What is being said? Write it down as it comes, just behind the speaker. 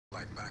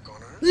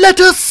Let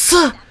us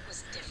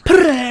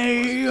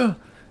pray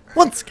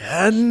once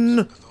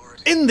again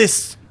in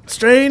this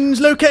strange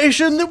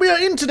location that we are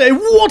in today.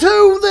 What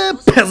ho there,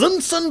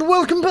 peasants, and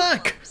welcome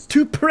back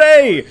to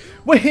Pray.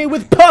 We're here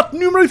with part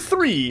numero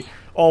 3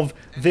 of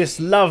this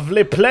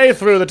lovely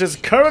playthrough that is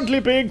currently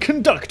being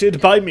conducted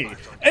by me.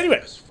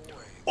 Anyway,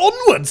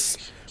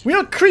 onwards! We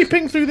are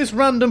creeping through this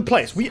random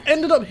place. We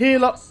ended up here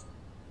like...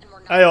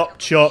 Hey up,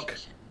 Chuck.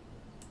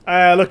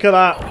 Hey, look at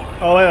that.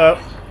 Oh, hey up.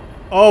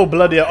 Oh,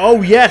 bloody hell.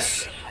 Oh,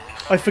 yes!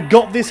 I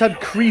forgot this had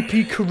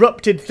creepy,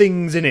 corrupted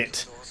things in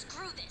it.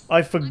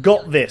 I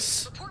forgot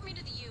this.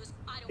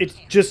 It's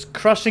just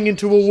crashing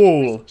into a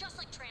wall.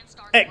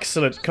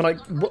 Excellent. Can I...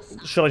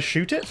 Shall I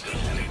shoot it?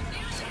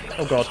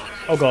 Oh, God.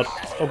 Oh, God.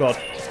 Oh, God.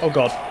 Oh,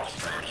 God.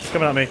 It's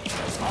coming at me.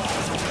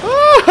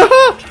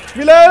 Ah!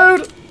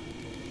 Reload!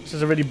 This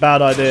is a really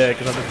bad idea,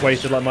 because I've just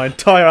wasted, like, my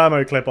entire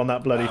ammo clip on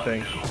that bloody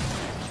thing.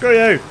 Screw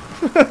you!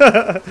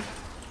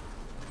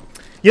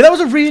 Yeah, that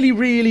was a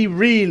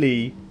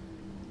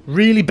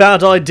really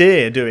bad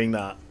idea, doing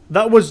that.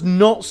 That was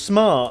not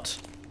smart.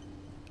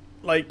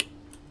 Like,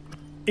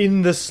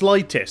 in the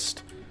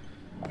slightest.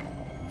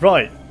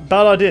 Right.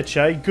 Bad idea,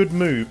 Chay. Good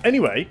move.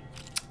 Anyway,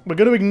 we're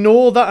going to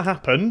ignore that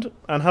happened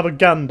and have a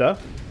gander.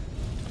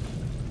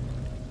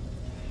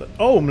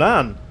 Oh,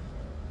 man.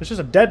 There's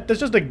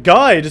just a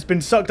guy just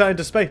been sucked out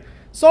into space.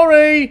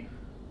 Sorry!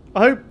 I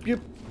hope you...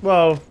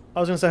 Well,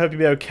 I was going to say I hope you'll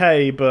be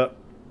okay, but...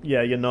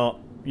 Yeah, you're not.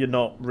 You're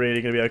not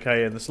really going to be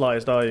okay in the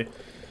slightest, are you?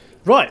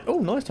 Right. Oh,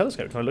 nice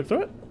telescope. Can I look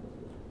through it?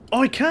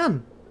 Oh, I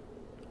can!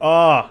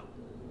 Ah.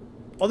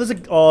 Oh, there's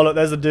a... Oh, look,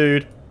 there's the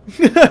dude.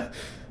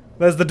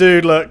 There's the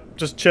dude, look.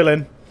 Just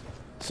chilling.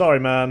 Sorry,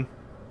 man.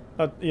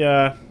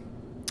 Yeah.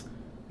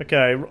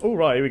 Okay. Oh,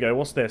 right. Here we go.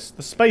 What's this?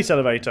 The space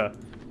elevator.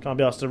 Can't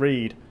be asked to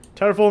read.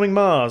 Terraforming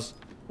Mars.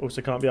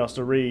 Also can't be asked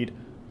to read.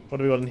 What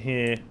do we got in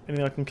here?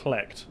 Anything I can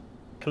collect?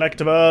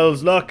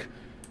 Collectibles. Look.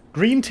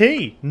 Green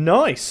tea.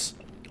 Nice.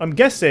 I'm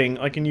guessing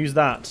I can use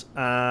that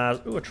as...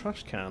 Ooh, a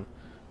trash can.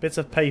 Bits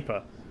of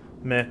paper.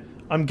 Meh.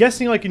 I'm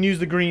guessing I can use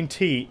the green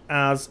tea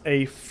as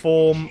a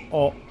form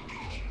of...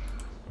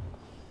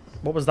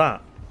 What was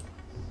that?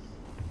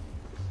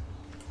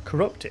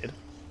 Corrupted?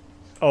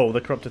 Oh,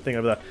 the corrupted thing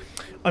over there.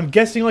 I'm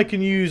guessing I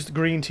can use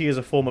green tea as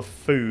a form of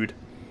food.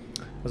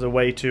 As a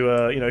way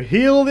to, you know,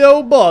 heal the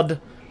old bod.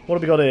 What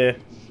have we got here?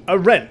 A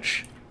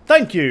wrench.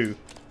 Thank you.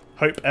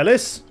 Hope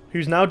Ellis,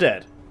 who's now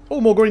dead. Oh,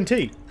 more green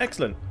tea.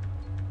 Excellent.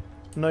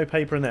 No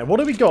paper in there. What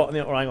have we got?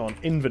 Oh, hang on.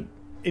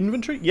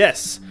 Inventory?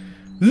 Yes.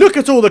 Look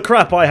at all the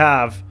crap I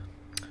have.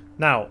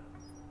 Now.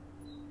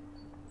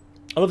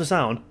 I love the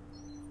sound.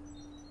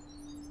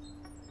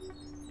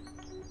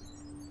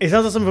 It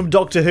sounds like something from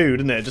Doctor Who,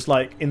 doesn't it? Just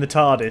like in the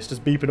TARDIS,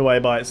 just beeping away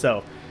by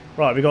itself.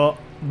 Right, we got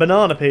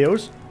banana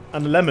peels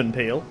and a lemon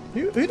peel.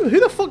 Who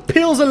the fuck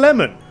peels a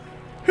lemon?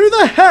 Who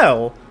the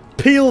hell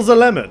peels a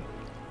lemon?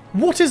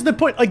 What is the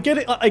point? I get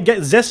it. I get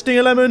zesting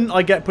a lemon.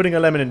 I get putting a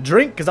lemon in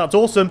drink, because that's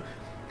awesome.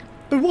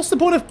 But what's the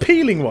point of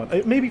peeling one?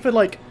 Maybe for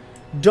like...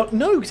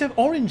 No, because you have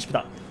orange for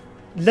that.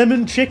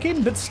 Lemon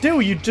chicken? But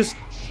still, you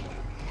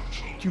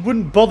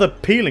wouldn't bother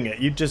peeling it.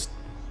 You'd just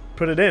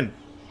put it in.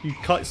 You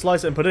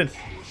slice it and put it in.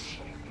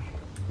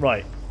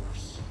 Right.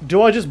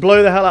 Do I just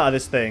blow the hell out of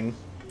this thing?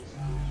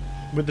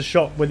 With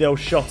the old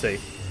shotty?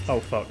 Oh,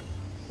 fuck.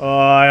 Oh,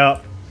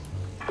 up.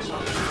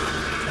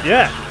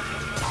 Yeah.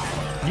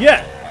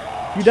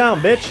 Yeah. You down,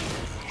 bitch.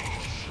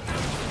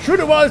 Shoot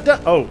it while it's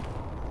down. Oh.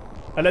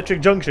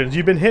 Electric junctions.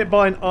 You've been hit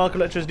by an arc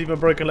of electricity from a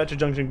broken electric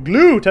junction.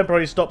 Glue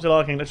temporarily stops the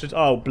arcing electricity.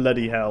 Oh,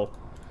 bloody hell.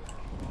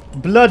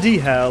 Bloody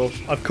hell.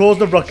 I've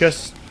caused a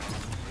ruckus.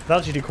 That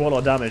actually did quite a lot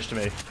of damage to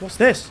me. What's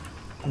this?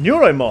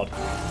 Neuromod.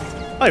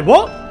 Hey,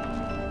 what?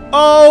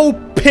 Oh,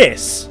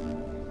 piss.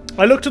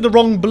 I looked at the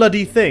wrong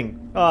bloody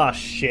thing. Ah,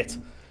 shit.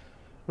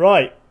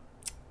 Right.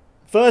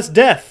 First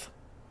death.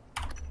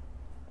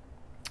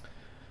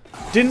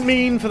 Didn't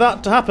mean for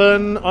that to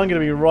happen. I'm going to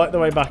be right the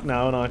way back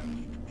now, aren't I?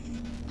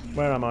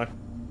 Where am I?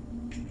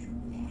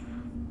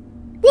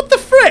 What the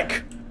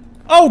frick?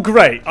 Oh,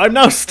 great. I'm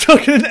now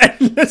stuck in an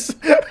endless...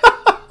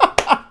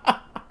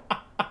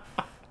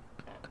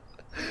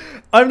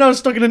 I'm now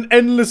stuck in an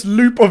endless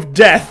loop of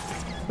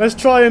death. Let's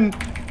try and...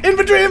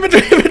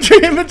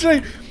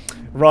 Inventory!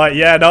 Right,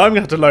 yeah, no, I'm going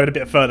to have to load a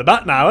bit further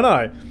back now, aren't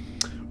I?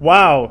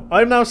 Wow.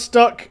 I'm now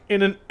stuck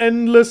in an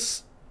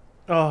endless...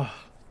 Oh.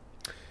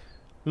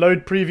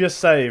 Load previous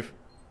save.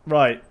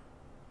 Right.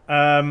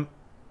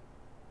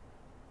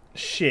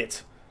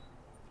 Shit.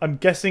 I'm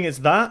guessing it's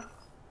that?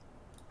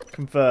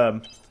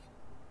 Confirm.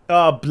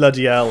 Oh,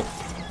 bloody hell.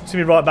 It's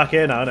gonna be right back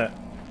here now, isn't it?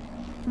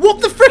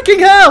 What the freaking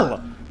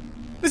hell?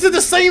 This is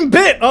the same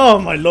bit! Oh,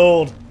 my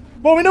lord.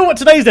 Well, we know what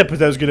today's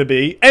episode is going to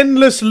be.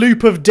 Endless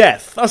loop of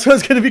death. That's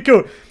what's going to be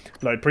cool.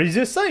 Load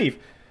previous save.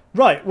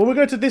 Right, well, we'll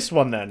go to this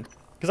one then.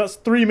 Because that's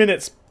 3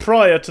 minutes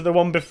prior to the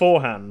one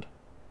beforehand.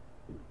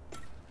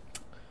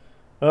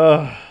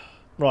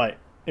 Right,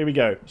 here we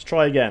go. Let's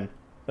try again.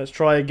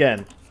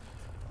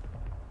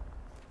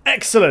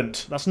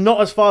 Excellent! That's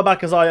not as far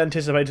back as I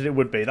anticipated it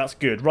would be. That's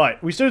good.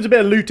 Right, we still have a bit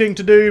of looting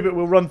to do, but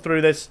we'll run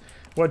through this.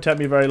 Won't take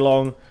me very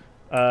long.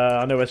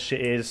 I know where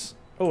shit is.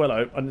 Oh,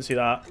 hello. I didn't see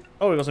that.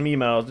 Oh, we got some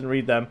emails. Didn't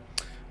read them.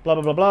 Blah,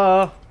 blah, blah,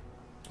 blah.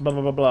 Blah,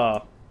 blah, blah,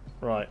 blah.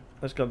 Right,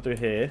 let's go through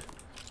here.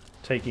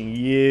 Taking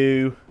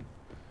you.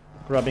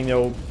 Grabbing the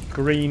old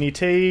greeny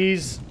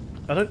teas.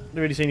 I don't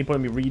really see any point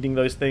in me reading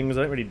those things.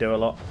 I don't really do a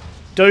lot.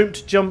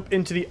 Don't jump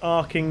into the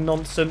arcing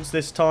nonsense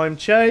this time,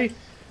 Chay.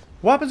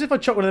 What happens if I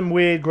chuck one of them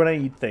weird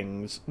grenade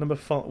things? Number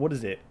 5. What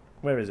is it?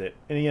 Where is it?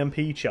 An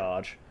EMP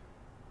charge.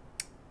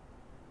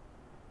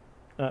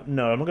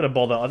 No, I'm not going to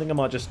bother. I think I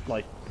might just,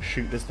 like,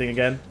 shoot this thing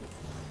again.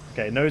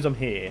 Okay, it knows I'm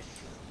here.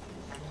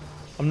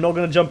 I'm not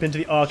going to jump into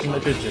the arcing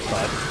electricity this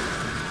time.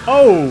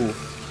 Oh!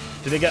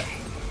 Did it get...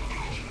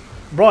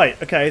 Right,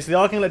 okay, so the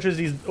arcing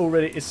electricity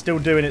is still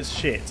doing its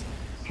shit.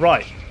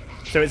 Right,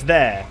 so it's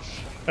there.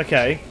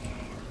 Okay.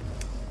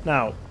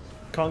 Now,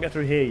 can't get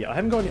through here yet. I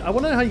haven't got any... I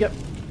want to know how you get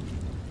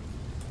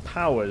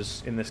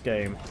powers in this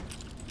game.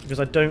 Because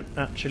I don't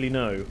actually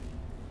know.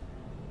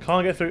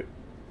 Can't get through...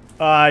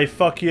 Aye,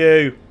 fuck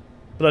you.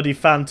 Bloody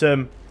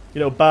phantom. You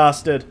little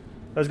bastard.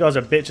 Those guys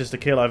are bitches to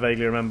kill, I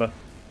vaguely remember.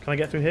 Can I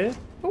get through here?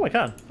 Oh, I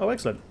can. Oh,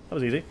 excellent. That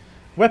was easy.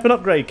 Weapon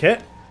upgrade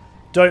kit.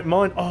 Don't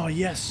mind. Oh,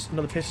 yes.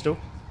 Another pistol.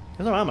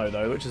 There's no ammo,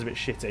 though, which is a bit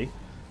shitty.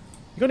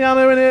 You got any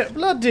ammo in it?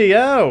 Bloody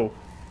hell.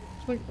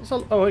 Oh,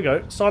 there you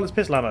go. Silenced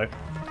pistol ammo.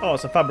 Oh,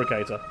 it's a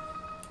fabricator.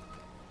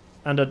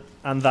 And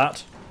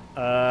that.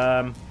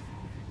 I'd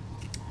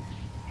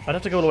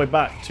have to go all the way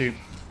back to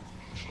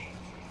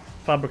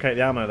fabricate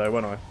the ammo, though,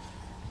 wouldn't I?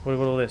 What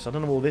all this? I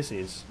don't know what all this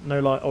is. No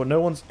light. Oh, no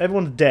one's.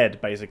 Everyone's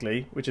dead,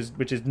 basically, which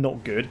is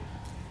not good.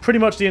 Pretty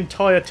much the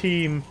entire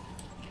team.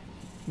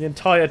 The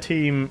entire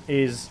team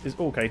is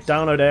okay.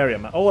 Download area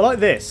map. Oh, I like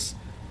this.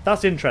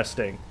 That's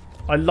interesting.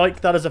 I like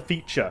that as a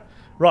feature.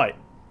 Right,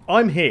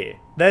 I'm here.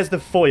 There's the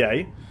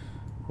foyer.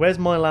 Where's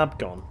my lab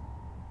gone?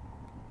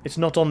 It's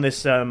not on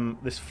this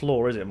this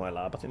floor, is it? My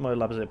lab. I think my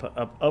lab is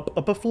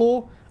upper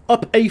floor.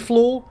 Up a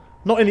floor.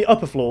 Not in the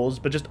upper floors,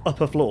 but just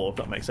upper floor, if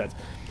that makes sense.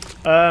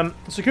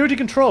 Security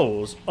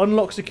controls.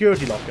 Unlock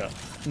security locker.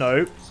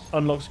 No.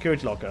 Unlock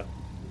security locker.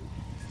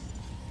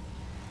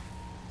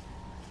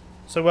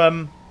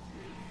 So,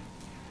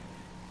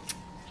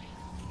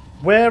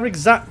 where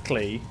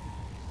exactly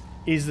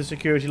is the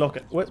security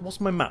locker?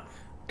 What's my map?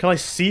 Can I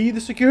see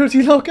the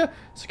security locker?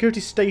 Security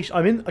station.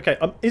 I'm in. Okay,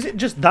 is it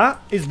just that?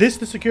 Is this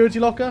the security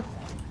locker?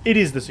 It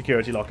is the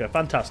security locker.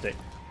 Fantastic.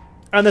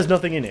 And there's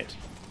nothing in it.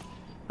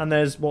 And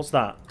there's... What's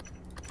that?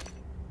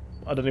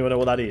 I don't even know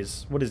what that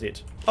is. What is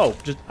it? Oh,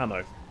 just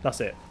ammo. That's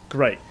it.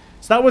 Great.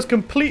 So that was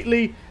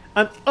completely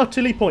and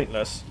utterly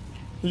pointless.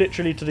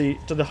 Literally to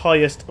the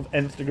highest of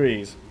nth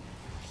degrees.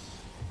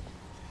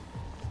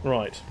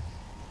 Right.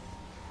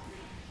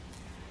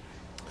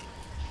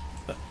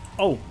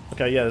 Oh,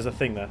 okay, yeah, there's a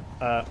thing there.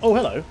 Oh,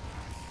 hello.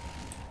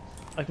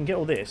 I can get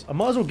all this. I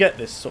might as well get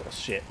this sort of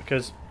shit,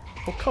 because...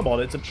 Oh, come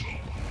on, it's a...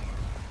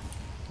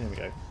 There we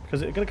go.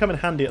 Because it's going to come in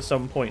handy at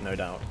some point, no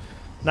doubt.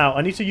 Now,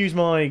 I need to use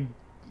my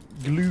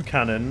glue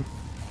cannon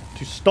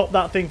to stop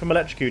that thing from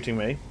electrocuting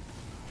me.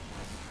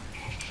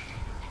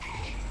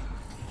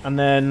 And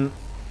then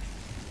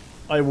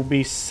I will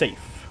be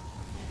safe.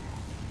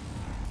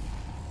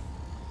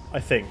 I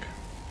think.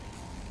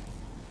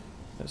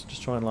 Let's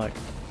just try and, like...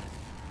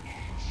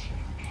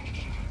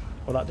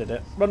 Oh, that did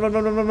it. Run, run,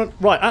 run, run, run, run.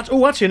 Right,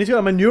 actually, I need to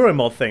get my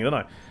neuromod thing, don't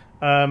I?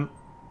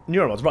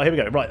 Neuromods. Right, here we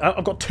go. Right,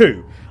 I've got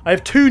 2. I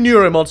have 2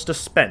 neuromods to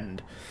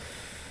spend.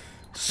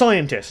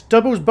 Scientist.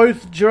 Doubles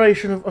both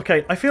duration of...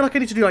 Okay, I feel like I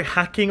need to do, like,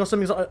 hacking or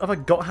something. Have I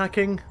got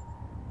hacking?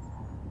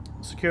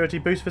 Security.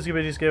 Boost physical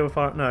ability skill with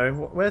fire...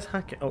 No. Where's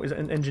hacking? Oh, is it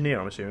an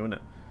engineer, I'm assuming, isn't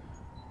it?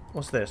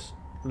 What's this?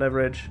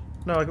 Leverage.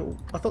 No,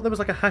 I thought there was,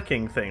 like, a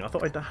hacking thing. I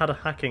thought I had a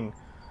hacking...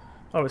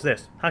 Oh, it's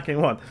this. Hacking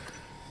 1.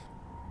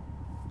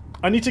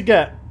 I need to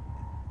get...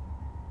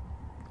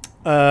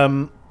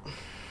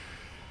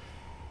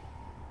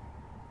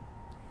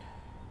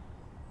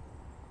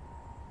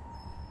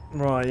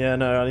 Right, yeah,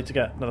 no, I need to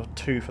get another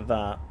 2 for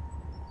that.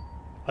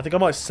 I think I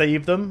might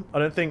save them. I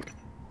don't think...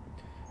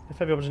 If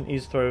heavy object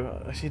is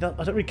throw... See, that,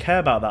 I don't really care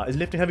about that. Is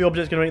lifting heavy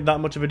objects going to make that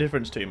much of a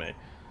difference to me?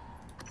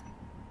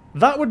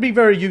 That would be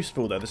very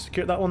useful, though.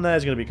 That one there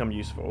is going to become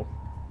useful.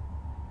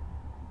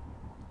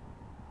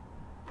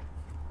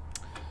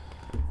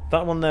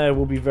 That one there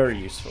will be very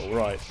useful.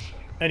 Right.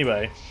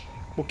 Anyway,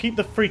 we'll keep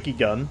the freaky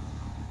gun.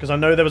 Because I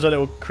know there was a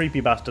little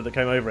creepy bastard that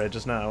came over here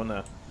just now, wasn't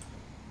there?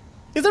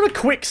 Is there a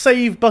quick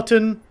save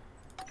button?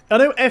 I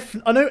know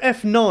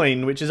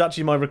F9, which is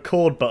actually my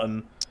record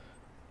button,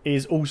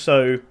 is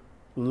also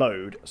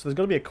load. So there's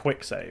got to be a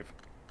quick save.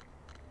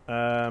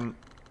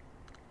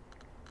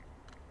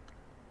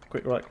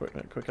 Quick right,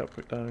 quick up,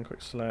 quick down,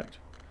 quick select.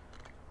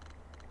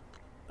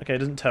 Okay, it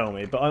doesn't tell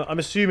me, but I'm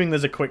assuming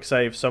there's a quick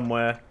save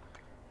somewhere.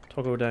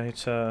 Toggle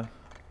data.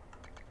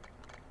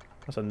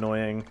 That's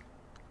annoying.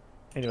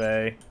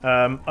 Anyway,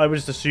 I would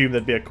just assume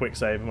there'd be a quick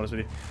save, if I'm honest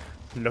with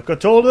you. Look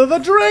at all of the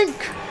drink!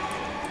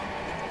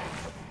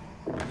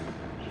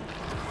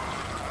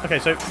 Okay,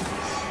 so...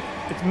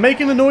 It's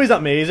making the noise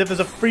at me as if there's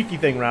a freaky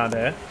thing around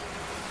here.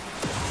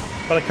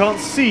 But I can't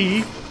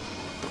see...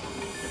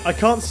 I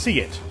can't see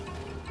it.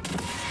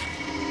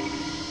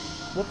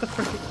 What the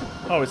frick?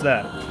 Oh, it's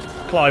there.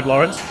 Clive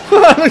Lawrence.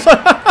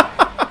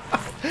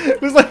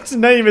 Looks like his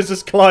name is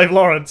just Clive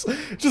Lawrence.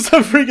 Just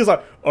some freak is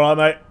like, alright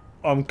mate,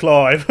 I'm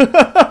Clive.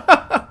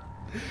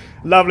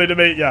 Lovely to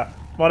meet ya.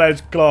 My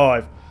name's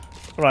Clive.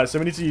 Alright, so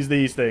we need to use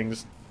these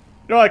things.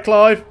 Alright,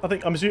 Clive.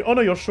 I'm assuming... Oh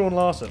no, you're Sean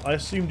Larson. I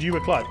assumed you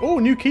were Clive. Oh,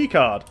 new key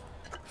card.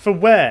 For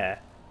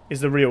where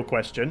is the real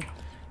question.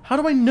 How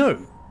do I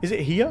know? Is it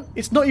here?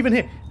 It's not even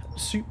here.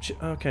 Soup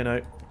chip... Okay,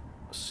 no.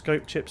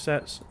 Scope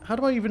chipsets. How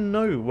do I even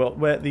know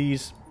where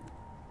these...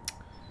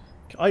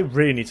 I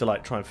really need to,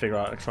 like, try and figure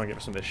out... Try and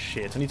get some of this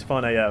shit. I need to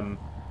find a,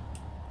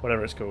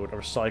 whatever it's called. A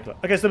recycler.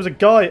 Okay, so there was a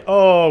guy...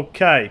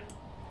 Okay.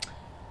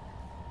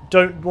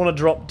 Don't want to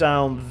drop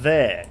down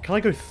there. Can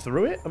I go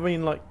through it? I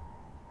mean, like...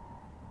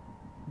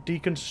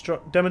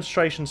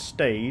 Demonstration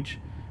stage.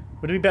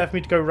 Would it be better for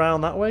me to go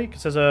round that way?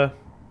 Because there's a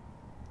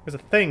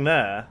thing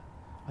there.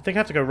 I think I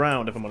have to go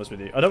round if I'm honest with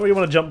you. I don't really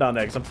want to jump down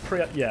there because I'm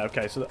pretty... Yeah,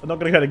 okay, so I'm not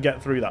going to be able to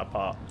get through that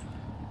part.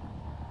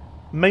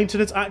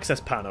 Maintenance access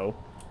panel.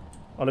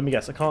 Oh, let me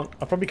guess. I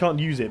probably can't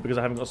use it because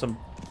I haven't got some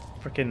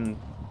freaking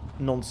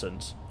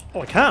nonsense.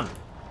 Oh, I can.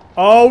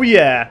 Oh,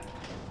 yeah.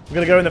 I'm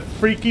going to go in the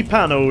freaky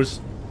panels,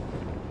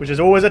 which is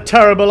always a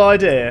terrible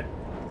idea.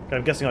 Okay,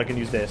 I'm guessing I can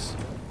use this.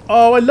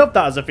 Oh, I love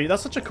that as a feature.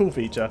 That's such a cool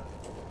feature.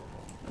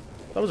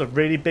 That was a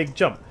really big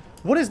jump.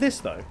 What is this,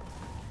 though?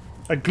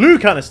 A glue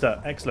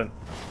canister. Excellent.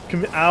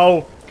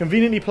 Ow.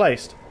 Conveniently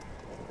placed.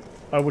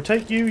 I will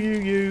take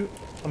you.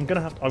 I'm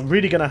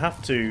really gonna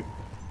have to...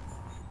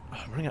 Oh,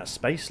 I'm running out of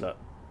space, look.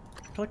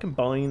 Can I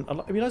combine?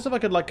 It'd be nice if I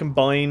could, like,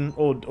 combine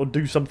or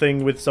do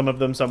something with some of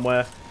them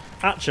somewhere.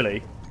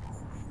 Actually,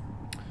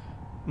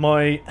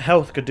 my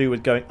health could do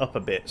with going up a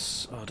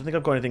bit. Oh, I don't think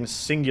I've got anything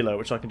singular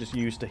which I can just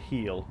use to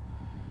heal.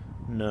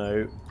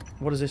 No.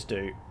 What does this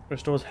do?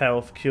 Restores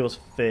health, cures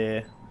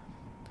fear.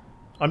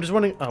 I'm just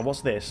wondering... Oh,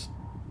 what's this?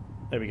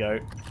 There we go.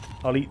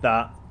 I'll eat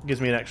that.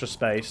 Gives me an extra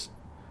space.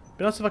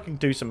 Be nice if I can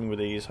do something with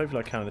these. Hopefully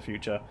I can in the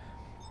future.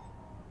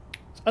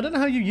 I don't know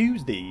how you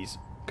use these.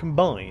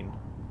 Combine.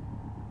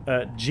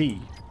 G.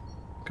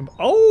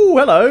 Oh,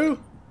 hello!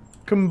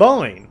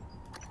 Combine.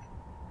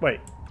 Wait.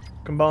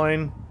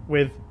 Combine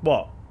with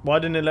what? Why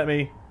didn't it let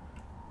me...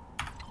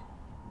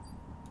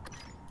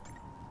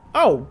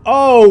 Oh!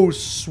 Oh,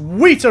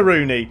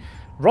 sweet-a-rooney!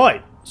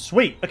 Right.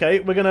 Sweet. Okay,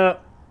 we're gonna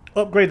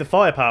upgrade the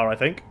firepower, I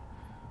think.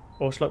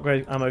 Or shall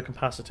upgrade ammo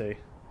capacity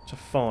to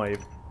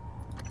 5.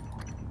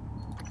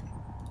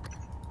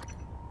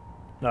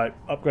 No,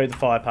 upgrade the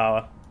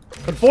firepower.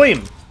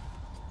 Conform!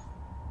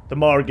 The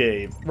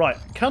Margave. Right,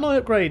 can I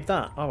upgrade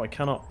that? Oh, I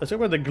cannot. Let's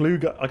upgrade the glue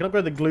gun. I can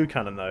upgrade the glue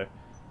cannon, though.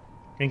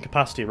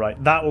 Incapacity,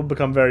 right. That will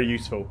become very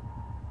useful.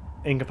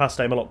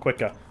 Incapacitate him a lot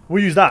quicker.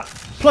 We'll use that.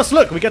 Plus,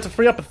 look, we get to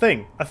free up a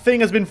thing. A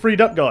thing has been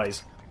freed up,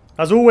 guys.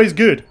 That's always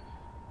good.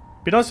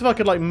 Be nice if I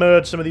could, like,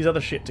 merge some of these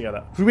other shit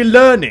together. We're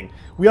learning.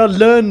 We are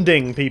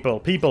learning, people.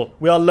 People,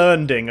 we are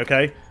learning,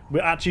 okay?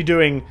 We're actually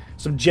doing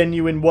some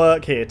genuine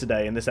work here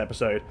today in this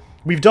episode.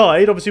 We've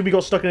died. Obviously, we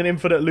got stuck in an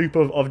infinite loop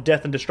of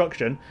death and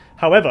destruction.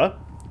 However,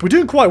 we're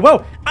doing quite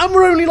well. And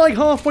we're only, like,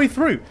 halfway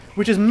through,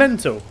 which is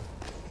mental.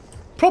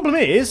 Problem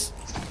is,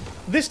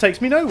 this takes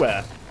me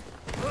nowhere.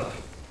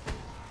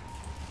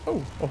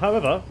 Oh, well,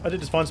 however, I did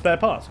just find spare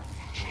parts.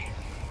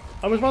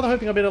 I was rather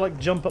hoping I'd be able to, like,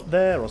 jump up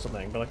there or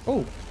something. But, like,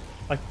 oh,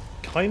 I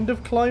kind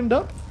of climbed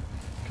up.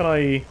 Can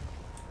I...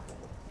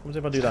 What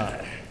if I do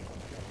that?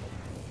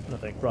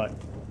 Nothing. Right.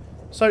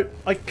 So,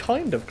 I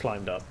kind of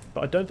climbed up,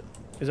 but I don't...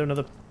 Is there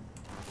another...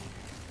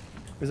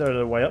 Is there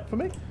another way up for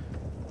me?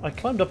 I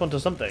climbed up onto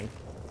something.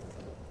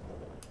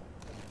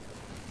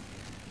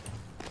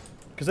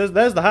 Because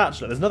there's the hatch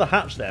there. There's another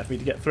hatch there for me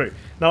to get through.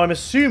 Now, I'm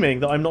assuming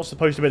that I'm not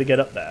supposed to be able to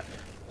get up there.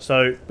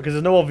 So, because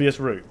there's no obvious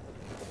route.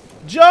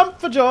 Jump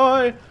for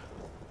joy!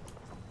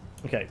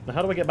 Okay, now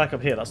how do I get back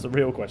up here? That's the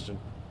real question.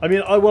 I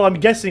mean, well, I'm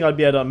guessing I'd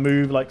be able to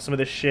move, like, some of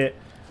this shit.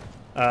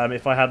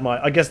 If I had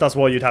my... I guess that's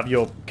why you'd have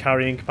your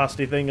carrying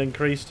capacity thing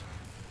increased.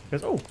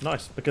 Because, oh,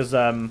 nice. Because,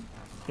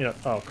 you know...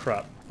 Oh,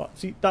 crap. Oh,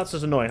 see, that's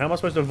just annoying. How am I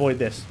supposed to avoid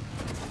this?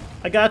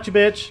 I got you,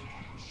 bitch!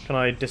 Can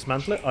I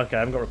dismantle it? Okay, I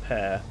haven't got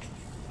repair.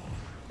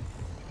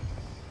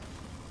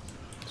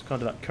 Just can't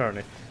do that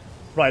currently.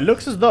 Right,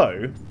 looks as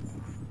though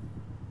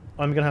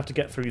I'm going to have to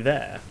get through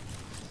there.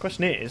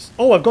 Question is...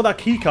 Oh, I've got that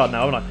key card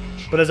now, haven't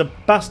I? But there's a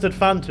bastard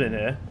phantom in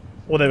here.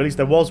 Or at least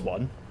there was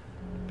one.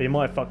 But he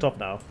might have fucked off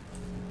now.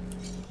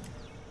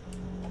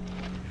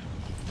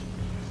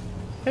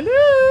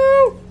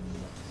 Hello!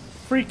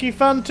 Freaky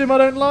phantom I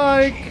don't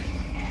like!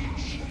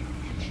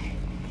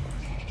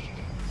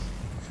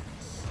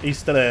 He's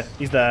still here.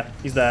 He's there.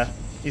 He's there.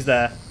 He's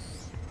there.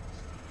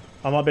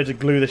 I might be able to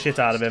glue the shit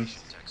out of him.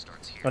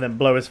 And then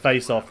blow his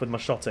face off with my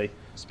shotty.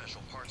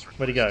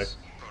 Where'd he go?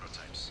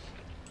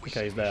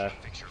 Okay, he's there.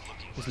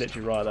 He's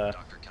literally right there.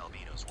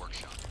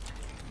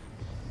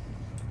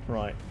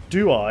 Right.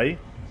 Do I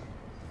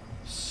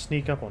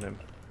sneak up on him?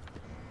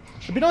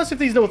 It'd be nice if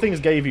these little things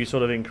gave you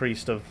sort of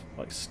increased of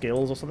like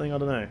skills or something. I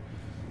don't know.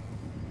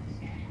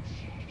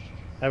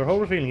 I have a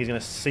horrible feeling he's going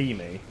to see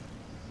me.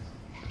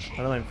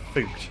 And then I'm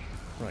fooked.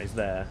 Right, he's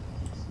there.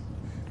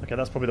 Okay,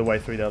 that's probably the way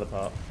through the other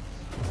part.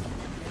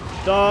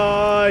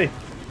 Die!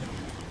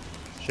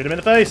 Shoot him in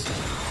the face!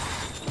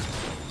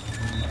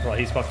 Right,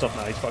 he's fucked off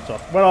now, he's fucked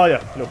off. Where are you,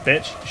 little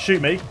bitch?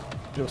 Shoot me,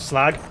 little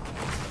slag.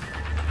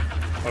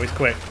 Oh, he's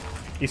quick.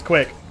 He's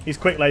quick. He's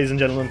quick, ladies and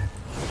gentlemen.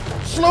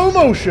 Slow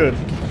motion!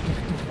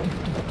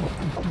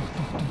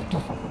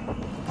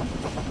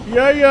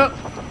 Yeah, yeah!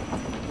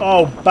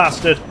 Oh,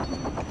 bastard!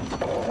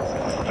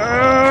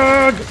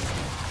 Ugh!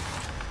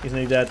 He's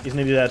nearly dead. He's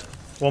nearly dead.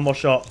 One more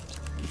shot.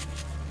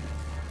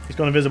 He's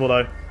gone invisible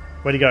though.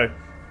 Where'd he go?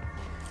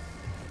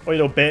 Oh, you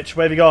little bitch.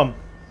 Where have you gone?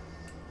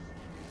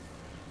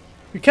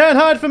 You can't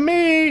hide from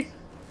me!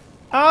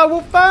 I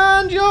will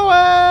find your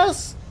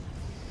ass!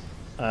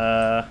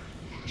 I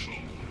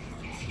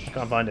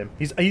can't find him.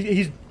 Is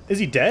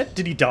he dead?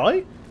 Did he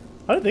die?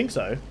 I don't think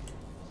so.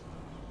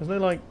 There's no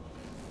like...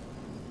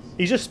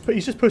 He's just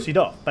pussied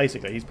off,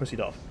 basically. He's pussied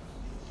off.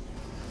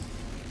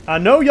 I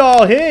know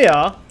y'all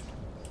here!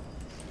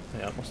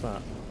 Yeah, what's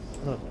that?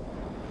 Oh.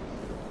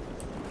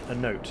 A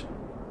note.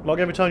 Log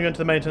every time you enter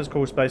the maintenance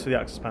crawl space with the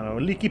access panel. A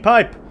leaky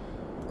pipe!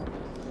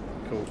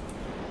 Cool.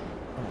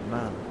 Oh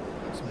man.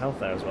 Got some health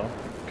there as well.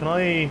 Can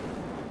I...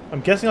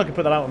 I'm guessing I can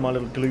put that out with my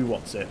little glue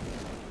what's it.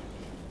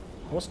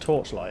 What's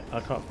torchlight?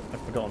 I've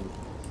forgotten.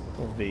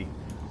 Or V.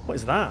 What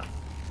is that?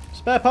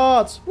 Spare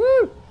parts!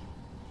 Woo!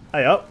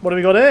 Hey up, what have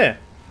we got here?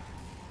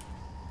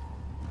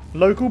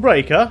 Local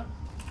breaker.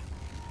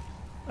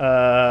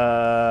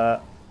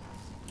 Power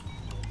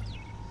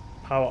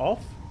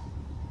off?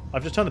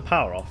 I've just turned the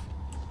power off.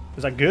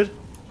 Is that good?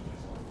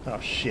 Oh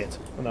shit.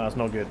 Oh, no, that's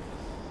not good.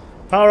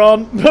 Power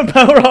on!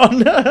 Power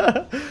on!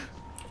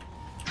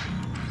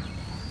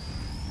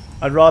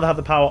 I'd rather have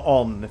the power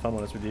on, if I'm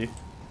honest with you.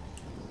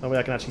 That way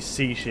I can actually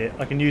see shit.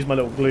 I can use my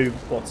little glue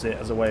what's it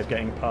as a way of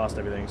getting past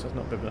everything, so it's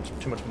not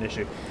too much of an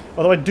issue.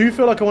 Although I do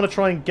feel like I want to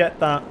try and get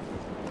that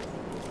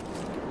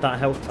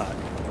health pack.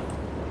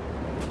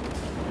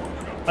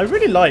 I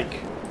really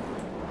like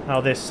how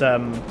this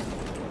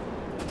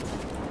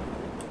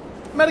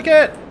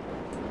medikit.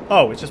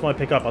 Oh, it's just my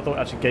pick up. I thought it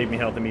actually gave me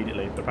health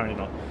immediately, but apparently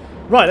not.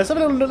 Right, let's have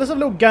a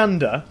little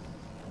gander.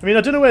 I mean,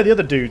 I don't know where the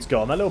other dude's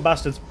gone. That little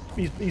bastard's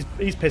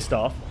he's pissed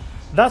off.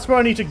 That's where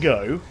I need to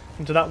go,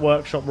 into that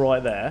workshop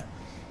right there.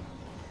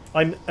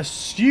 I'm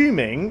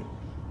assuming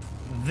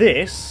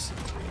this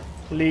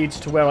leads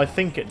to where I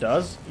think it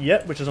does.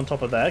 Yep, which is on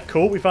top of there.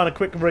 Cool. We found a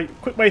quick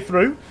way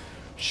through.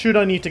 Should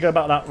I need to go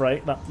back that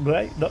way? That way?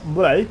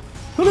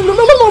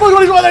 Oh my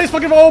god, he's right there! He's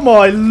fucking... Oh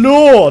my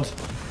lord!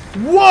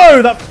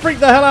 Whoa! That freaked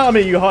the hell out of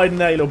me, you hiding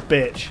there, you little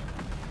bitch.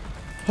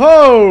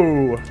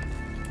 Oh!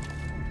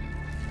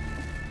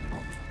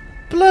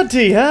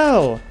 Bloody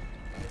hell!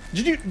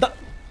 Did you...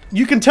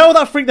 You can tell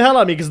that freaked the hell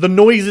out of me because the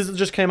noises that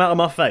just came out of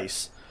my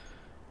face.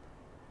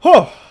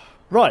 Oh!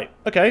 Right.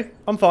 Okay.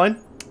 I'm fine.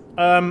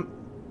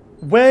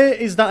 Where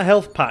is that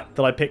health pack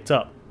that I picked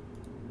up?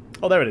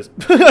 Oh, there it is.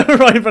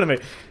 Right in front of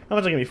me. How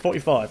much did I give me?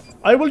 45.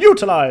 I will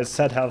utilise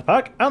said health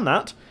pack and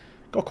that.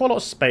 Got quite a lot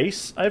of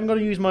space. I haven't got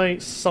to use my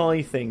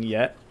psi thing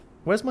yet.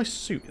 Where's my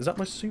suit? Is that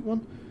my suit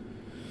one?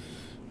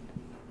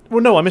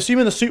 Well, no. I'm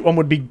assuming the suit one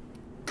would be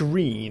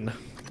green.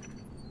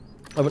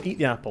 I will eat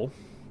the apple.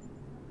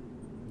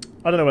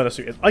 I don't know where the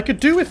suit is. I could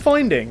do with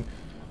finding...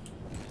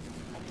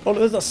 Oh,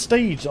 there's that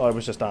stage that I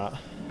was just at.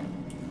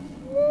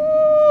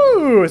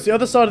 Woo! It's the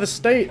other side of the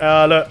stage.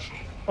 Look.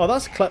 Oh,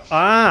 that's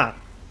ah!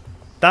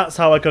 That's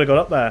how I could have got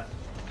up there.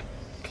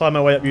 Climb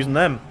my way up using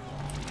them.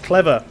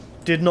 Clever.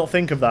 Did not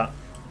think of that.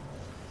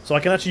 So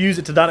I can actually use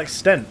it to that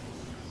extent.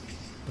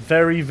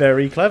 Very,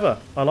 very clever.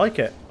 I like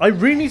it. I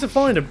really need to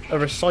find a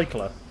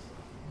recycler.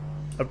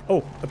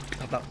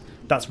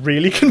 That's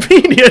really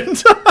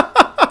convenient.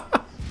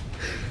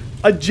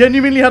 I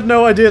genuinely had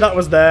no idea that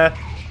was there.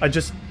 I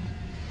just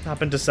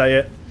happened to say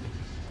it.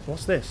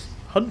 What's this?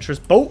 Huntress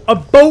bolt? A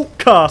bolt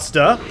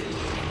caster?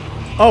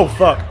 Oh,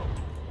 fuck.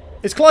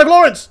 It's Clive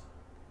Lawrence!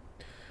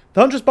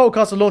 The Huntress bolt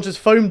caster launches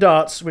foam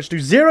darts which do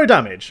 0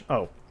 damage.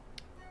 Oh.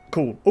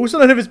 Cool. Also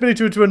known of its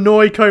ability to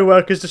annoy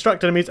co-workers,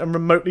 distract enemies, and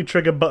remotely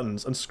trigger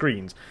buttons and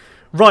screens.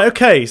 Right,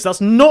 okay, so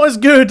that's not as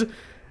good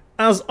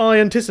as I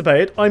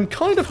anticipated. I'm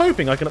kind of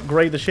hoping I can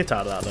upgrade the shit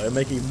out of that, though, and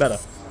make it even better.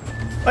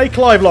 Hey,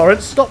 Clive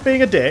Lawrence, stop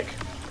being a dick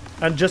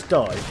and just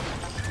die.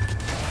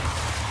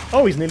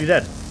 Oh, he's nearly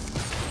dead.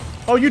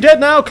 Oh, you dead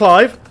now,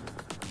 Clive?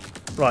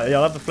 Right, yeah,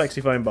 I'll have the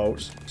flexi foam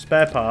bolts.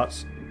 Spare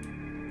parts.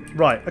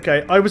 Right,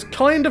 okay, I was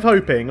kind of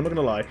hoping, I'm not going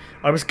to lie,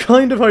 I was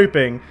kind of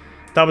hoping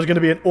that was going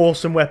to be an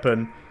awesome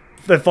weapon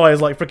that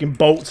fires like freaking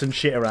bolts and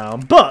shit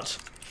around, but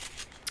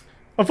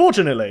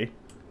unfortunately,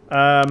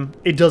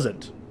 it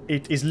doesn't.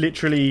 It is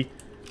literally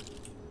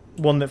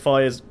one that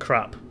fires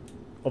crap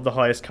of the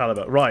highest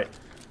caliber. Right.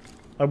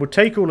 I will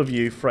take all of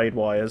you frayed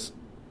wires.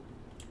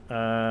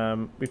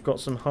 We've got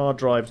some hard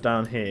drives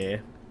down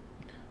here.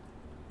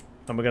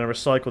 And we're going to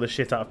recycle the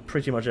shit out of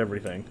pretty much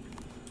everything.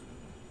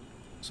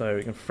 So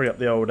we can free up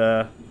the old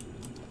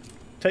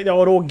Take the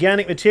old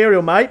organic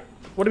material, mate.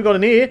 What have we got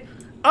in here?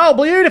 Oh,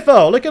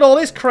 beautiful. Look at all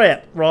this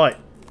crap. Right.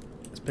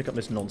 Let's pick up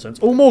this nonsense.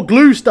 Oh, more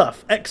glue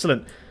stuff.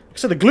 Excellent.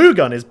 So the glue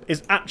gun is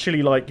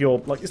actually like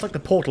your... it's like the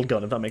portal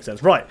gun, if that makes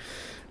sense. Right.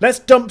 Let's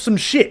dump some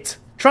shit.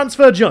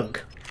 Transfer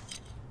junk.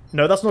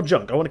 No, that's not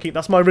junk. I want to keep...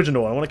 that's my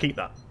original one. I want to keep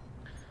that.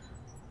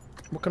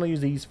 What can I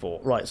use these for?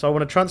 Right, so I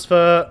want to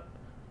transfer...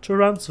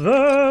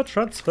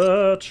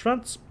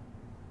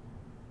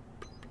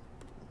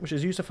 which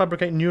is used to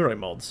fabricate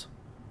neuromods.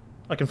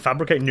 I can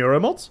fabricate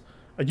neuromods?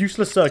 A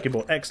useless circuit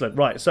board. Excellent.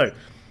 Right, so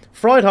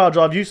fried hard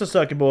drive, useless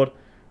circuit board,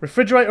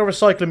 refrigerate or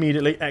recycle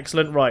immediately.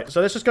 Excellent. Right,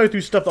 so let's just go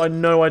through stuff that I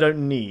know I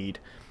don't need.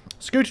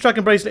 Scooter track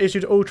and bracelet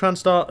issued to all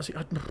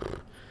Transtar.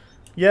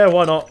 Yeah,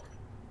 why not?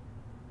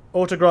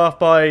 Autograph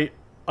by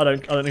I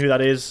don't know who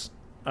that is.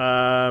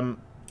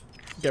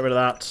 Get rid of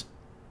that.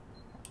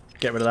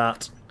 Get rid of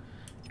that.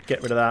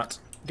 Get rid of that.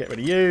 Get rid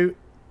of you.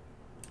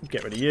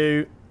 Get rid of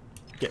you.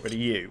 Get rid of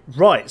you.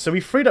 Right, so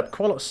we freed up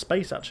quite a lot of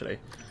space actually.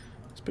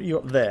 Put you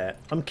up there.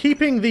 I'm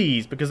keeping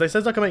these because they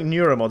says I can make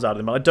neuromods out of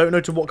them, but I don't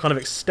know to what kind of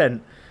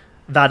extent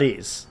that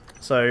is.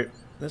 So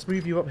let's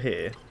move you up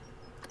here.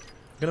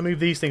 I'm going to move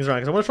these things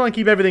around because I want to try and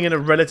keep everything in a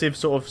relative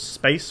sort of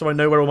space so I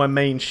know where all my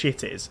main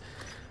shit is.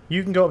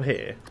 You can go up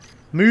here.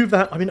 Move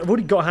that. I mean, I've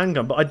already got a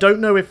handgun, but I don't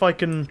know if I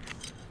can...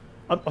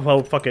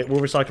 well, fuck it.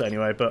 We'll recycle it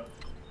anyway, but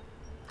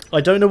I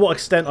don't know what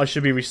extent I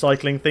should be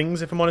recycling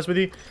things, if I'm honest with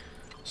you.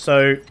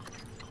 So...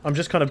 I'm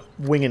just kind of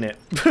winging it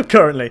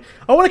currently.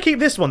 I want to keep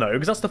this one though,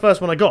 because that's the first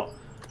one I got.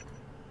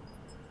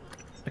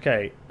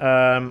 Okay.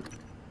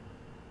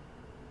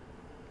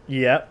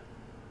 Yeah.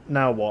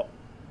 Now what?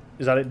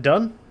 Is that it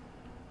done?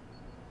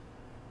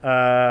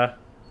 Back.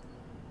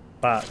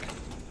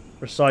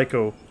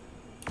 Recycle.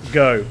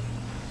 Go.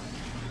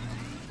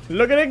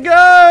 Look at it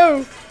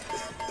go!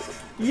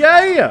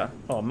 Yeah!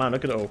 Oh man,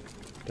 look at it all.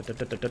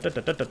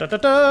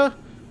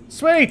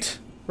 Sweet!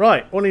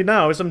 Right, all I need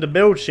now is something to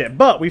build shit.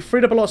 But we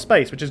freed up a lot of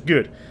space, which is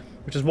good.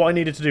 Which is what I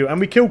needed to do. And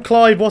we killed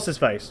Clive, what's his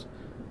face?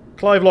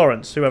 Clive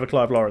Lawrence, whoever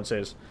Clive Lawrence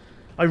is.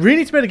 I really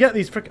need to be able to get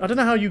these I don't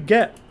know how you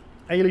get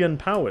alien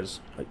powers.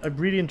 I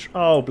really...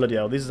 oh, bloody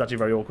hell. This is actually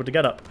very awkward to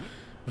get up.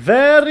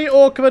 Very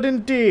awkward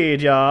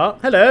indeed, yeah.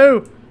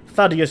 Hello,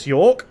 Thaddeus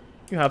York.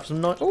 You have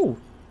some nice... oh,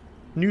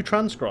 new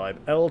transcribe.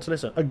 L to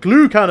listen. A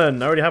glue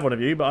cannon. I already have one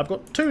of you, but I've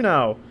got two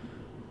now.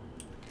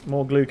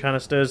 More glue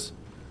canisters.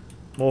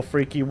 More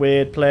freaky,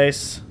 weird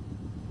place.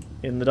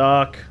 In the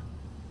dark.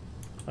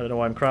 I don't know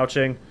why I'm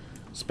crouching.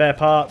 Spare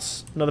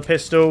parts. Another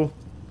pistol.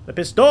 The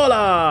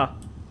pistola!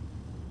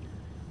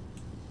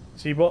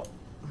 See what?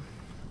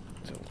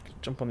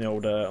 Jump on the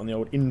old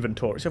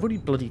inventory. So I've already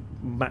bloody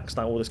maxed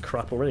out all this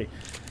crap already.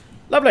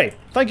 Lovely.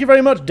 Thank you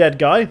very much, dead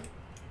guy.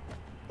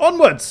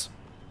 Onwards!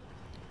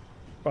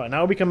 Right,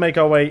 now we can make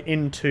our way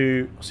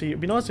into... see,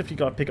 it'd be nice if you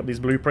guys pick up these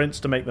blueprints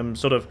to make them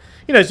sort of...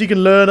 you know, so you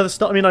can learn other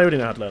stuff. I mean, I already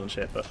know how to learn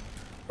shit, but...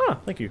 ah,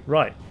 thank you.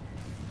 Right.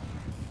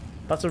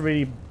 That's a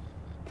really...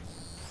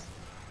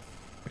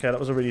 okay, that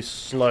was a really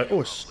slow...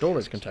 oh, a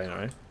storage container,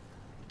 eh?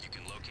 You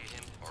can locate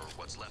him or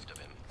what's left of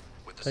him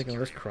with the taking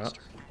this crap.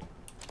 cluster.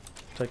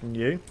 Taking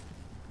you.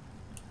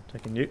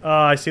 Taking you.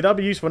 Ah, I see. That'd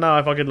be useful now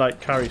if I could, like,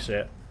 carry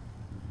shit.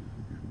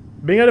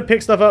 Being able to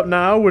pick stuff up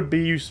now would be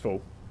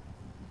useful.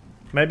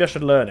 Maybe I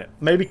should learn it.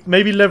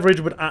 Maybe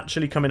leverage would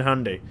actually come in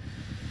handy.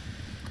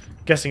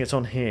 Guessing it's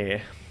on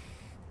here.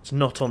 It's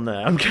not on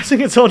there. I'm guessing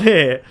it's on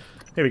here.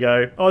 Here we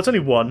go. Oh, it's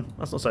only one.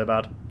 That's not so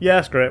bad. Yeah,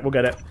 screw it. We'll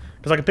get it.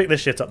 Because I can pick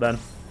this shit up then.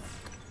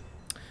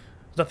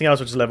 There's nothing else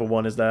which is level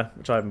 1, is there?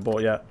 Which I haven't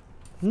bought yet.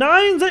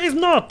 9, there is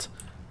not!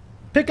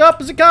 Pick up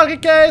the cargo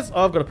case!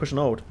 Oh, I've got to push an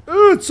old.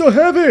 Oh, it's so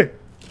heavy!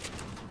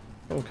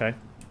 Okay.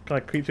 Can I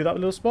creep through that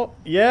little spot?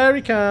 Yeah,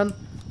 we can.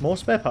 More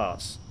spare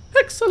parts.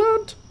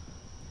 Excellent!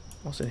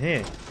 What's in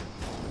here?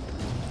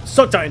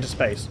 Sucked out into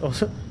space.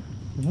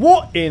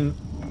 What in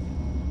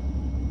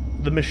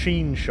the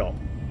machine shop?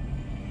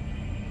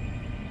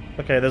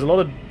 Okay, there's a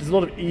lot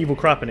of evil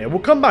crap in here. We'll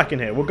come back in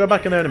here. We'll go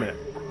back in there in a minute.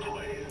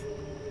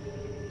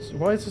 So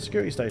why is the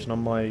security station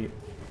on my...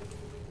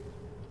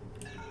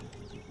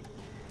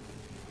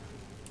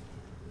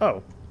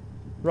 oh.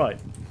 Right.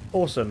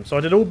 Awesome. So I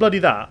did all bloody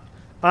that.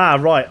 Ah,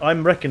 right.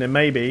 I'm reckoning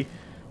maybe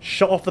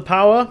shut off the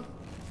power.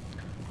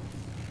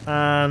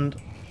 And...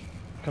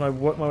 can I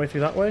work my way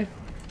through that way?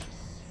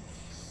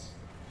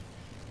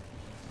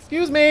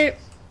 Excuse me!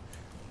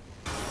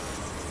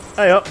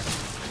 Hey up,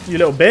 you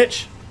little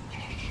bitch.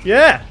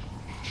 Yeah!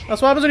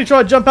 That's what happens when you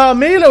try to jump out of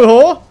me, little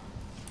whore!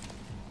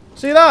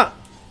 See that?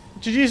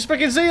 Did you just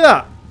freaking see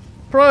that?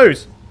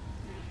 Pros!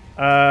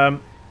 Well,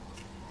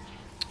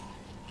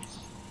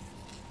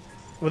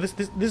 this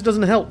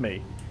doesn't help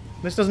me.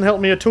 This doesn't help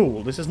me at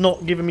all. This is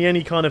not giving me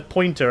any kind of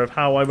pointer of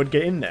how I would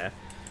get in there.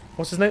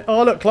 What's his name?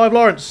 Oh, look, Clive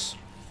Lawrence!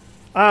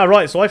 Ah,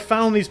 right, so I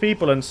found these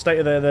people and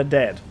stated they're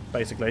dead,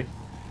 basically.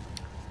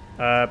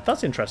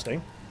 That's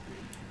interesting.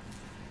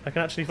 I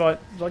can actually find...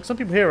 like, some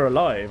people here are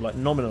alive, like,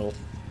 nominal.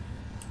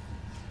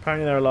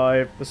 Apparently they're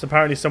alive. There's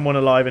apparently someone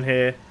alive in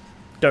here.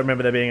 Don't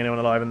remember there being anyone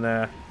alive in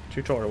there.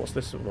 Tutorial, what's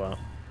this about?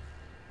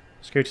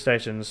 Security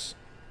stations.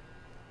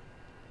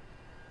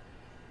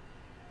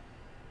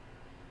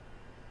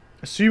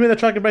 Assuming the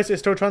tracking bracelet is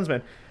still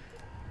transmitting.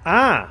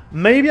 Ah,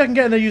 maybe I can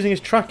get in there using his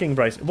tracking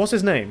bracelet. What's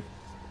his name?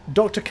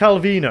 Dr.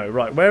 Calvino.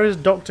 Right, where is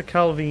Dr.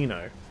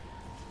 Calvino?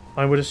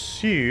 I would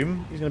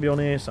assume he's going to be on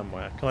here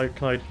somewhere. Can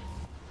I...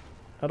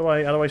 How do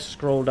I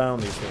scroll down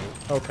these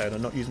things? Okay,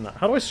 I'm not using that.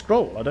 How do I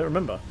scroll? I don't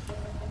remember.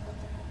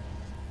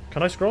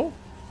 Can I scroll?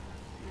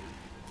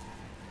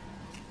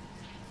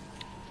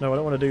 No, I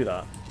don't want to do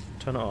that.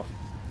 Turn it off.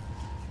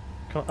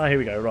 Ah, here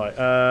we go.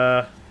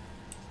 Right.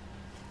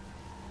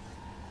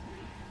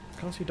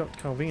 Can't see Dr.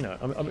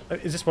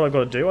 Calvino. Is this what I've got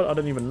to do? I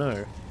don't even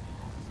know.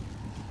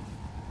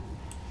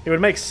 It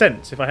would make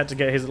sense if I had to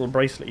get his little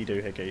bracelet you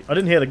do, Hickey. I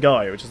didn't hear the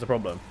guy, which is the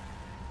problem.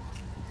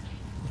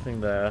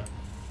 Nothing there.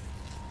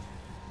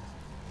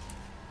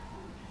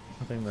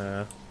 Nothing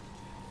there.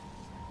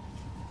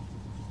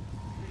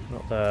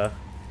 Not there.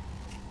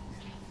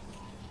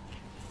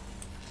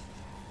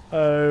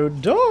 Oh,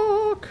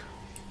 Doc!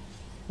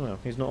 Oh,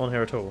 he's not on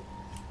here at all.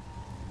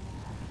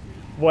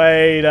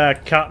 Wait a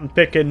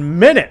cotton-picking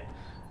minute!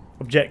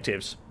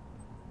 Objectives.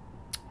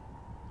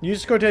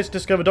 Use security to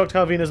discover Dr.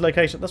 Calvino's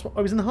location. That's what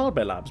I was in the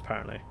hardware labs,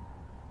 apparently.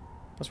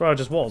 That's where I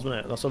just was,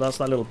 wasn't it? So that's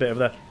that little bit of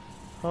the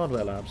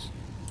hardware labs.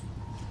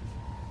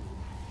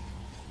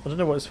 I don't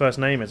know what his first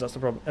name is, that's the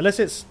problem. Unless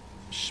it's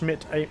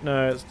Schmidt 8.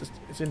 No,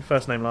 it's in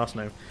first name, last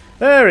name.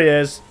 There he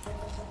is!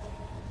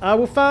 I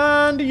will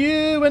find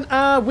you and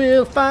I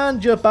will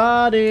find your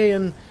body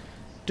and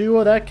do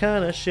all that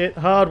kind of shit.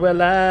 Hardware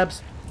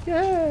labs.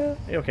 Yeah.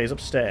 Okay, he's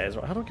upstairs.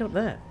 Right, how do I get up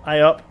there?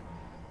 Up.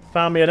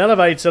 Found me an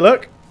elevator,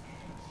 look.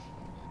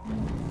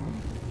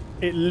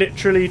 It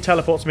literally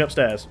teleports me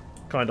upstairs.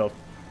 Kind of.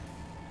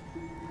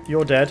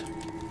 You're dead.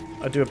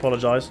 I do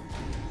apologise.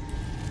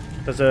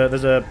 There's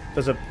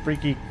a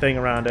freaky thing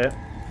around it.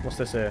 What's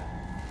this here?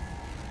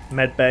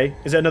 Med bay.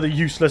 Is it another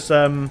useless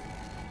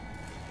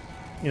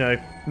you know,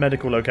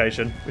 medical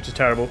location, which is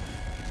terrible.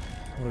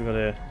 What have we got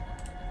here?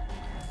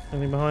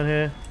 Anything behind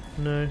here?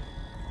 No.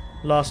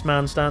 Last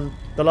man stand.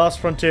 The last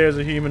frontier is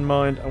a human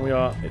mind, and we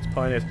are its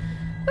pioneers.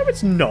 No,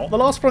 it's not. The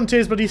last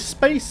frontier is bloody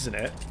space, isn't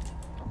it?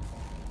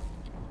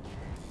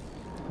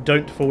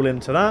 Don't fall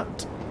into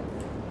that.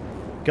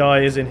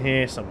 Guy is in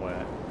here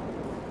somewhere.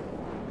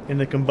 In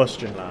the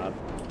combustion lab.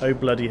 Oh,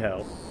 bloody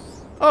hell.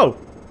 Oh!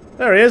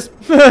 There he is!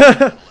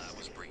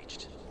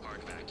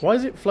 Why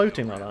is it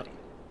floating like that?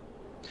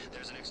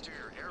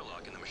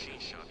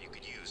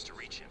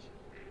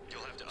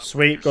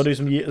 Sweet, gotta do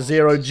some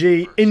zero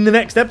G in the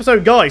next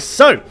episode, guys.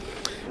 So,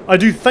 I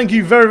do thank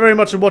you very, very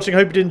much for watching.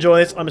 Hope you did enjoy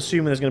this. I'm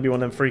assuming there's going to be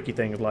one of them freaky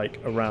things like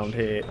around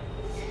here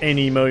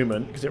any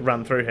moment because it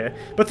ran through here.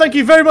 But thank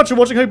you very much for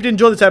watching. Hope you did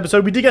enjoy this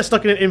episode. We did get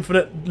stuck in an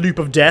infinite loop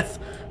of death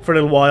for a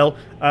little while.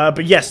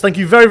 But yes, thank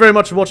you very, very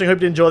much for watching. Hope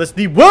you did enjoy this.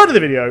 The word of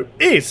the video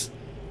is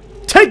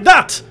take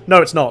that.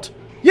 No, it's not.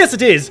 Yes,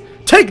 it is.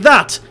 Take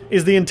that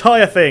is the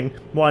entire thing.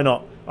 Why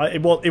not?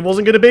 It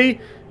wasn't going to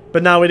be,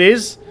 but now it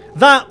is.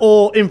 That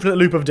or infinite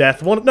loop of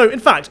death. No, in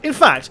fact,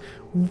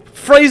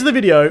 phrase of the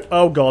video,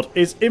 oh god,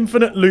 is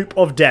infinite loop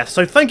of death.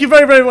 So thank you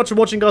very, very much for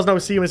watching, guys. Now we'll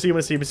see you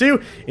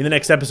in the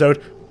next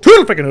episode.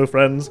 Toodle frickin' ho,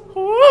 friends.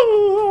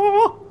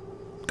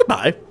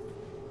 Goodbye.